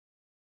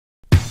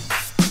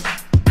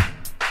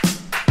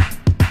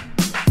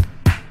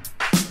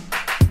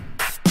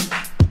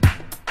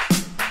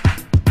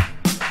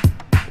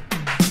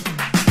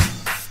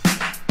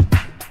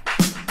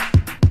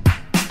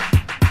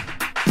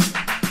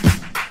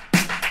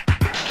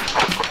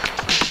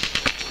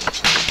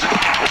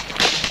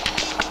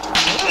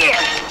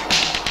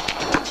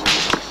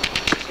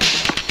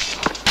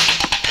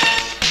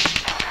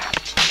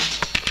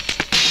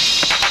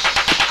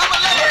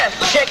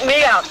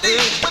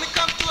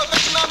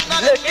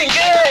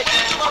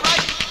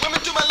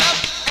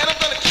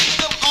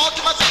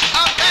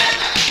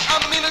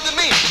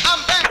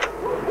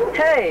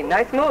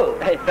nice move.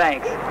 Hey,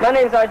 thanks. My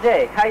name's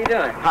RJ. How you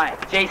doing? Hi,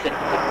 Jason.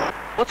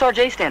 What's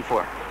RJ stand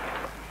for?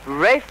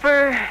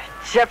 Rafer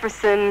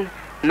Jefferson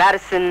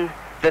Madison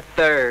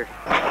III.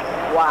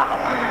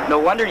 Wow. No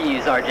wonder you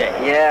use RJ.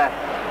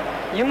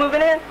 Yeah. You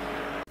moving in?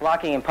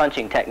 Blocking and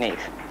punching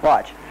techniques.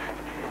 Watch.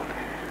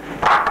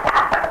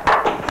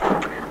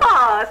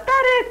 Oh, is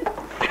that it?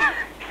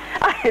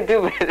 I can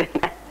do better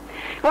than that.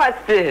 Watch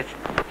this.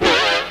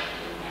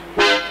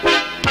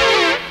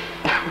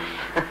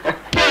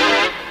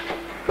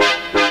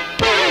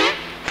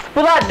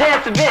 Well, I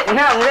dance a bit and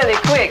I'm really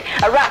quick.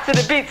 I rock to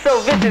the beat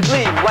so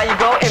viciously. While you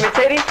go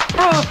imitating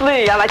Bruce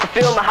Lee. I like to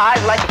feel my highs,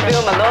 like to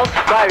feel my lows.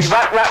 While you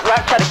rock, rock,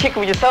 rock, try to kick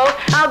with your toes.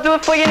 I'll do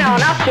it for you now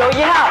and I'll show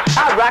you how.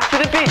 I rock to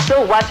the beat,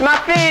 so watch my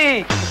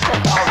feet.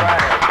 All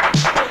right.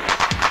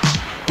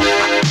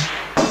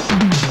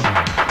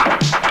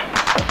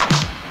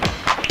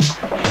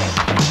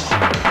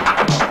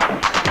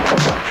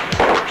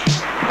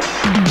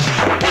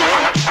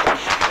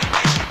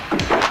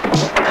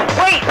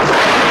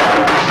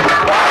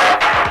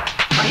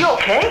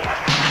 Okay?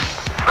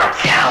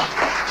 Yeah.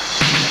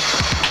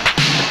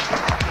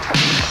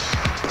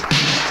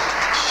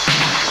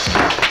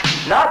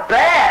 Not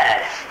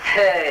bad.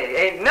 Hey,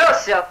 ain't no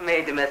shelf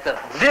made to mess up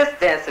this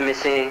dancing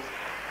machine.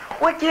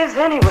 What gives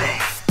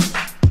anyway?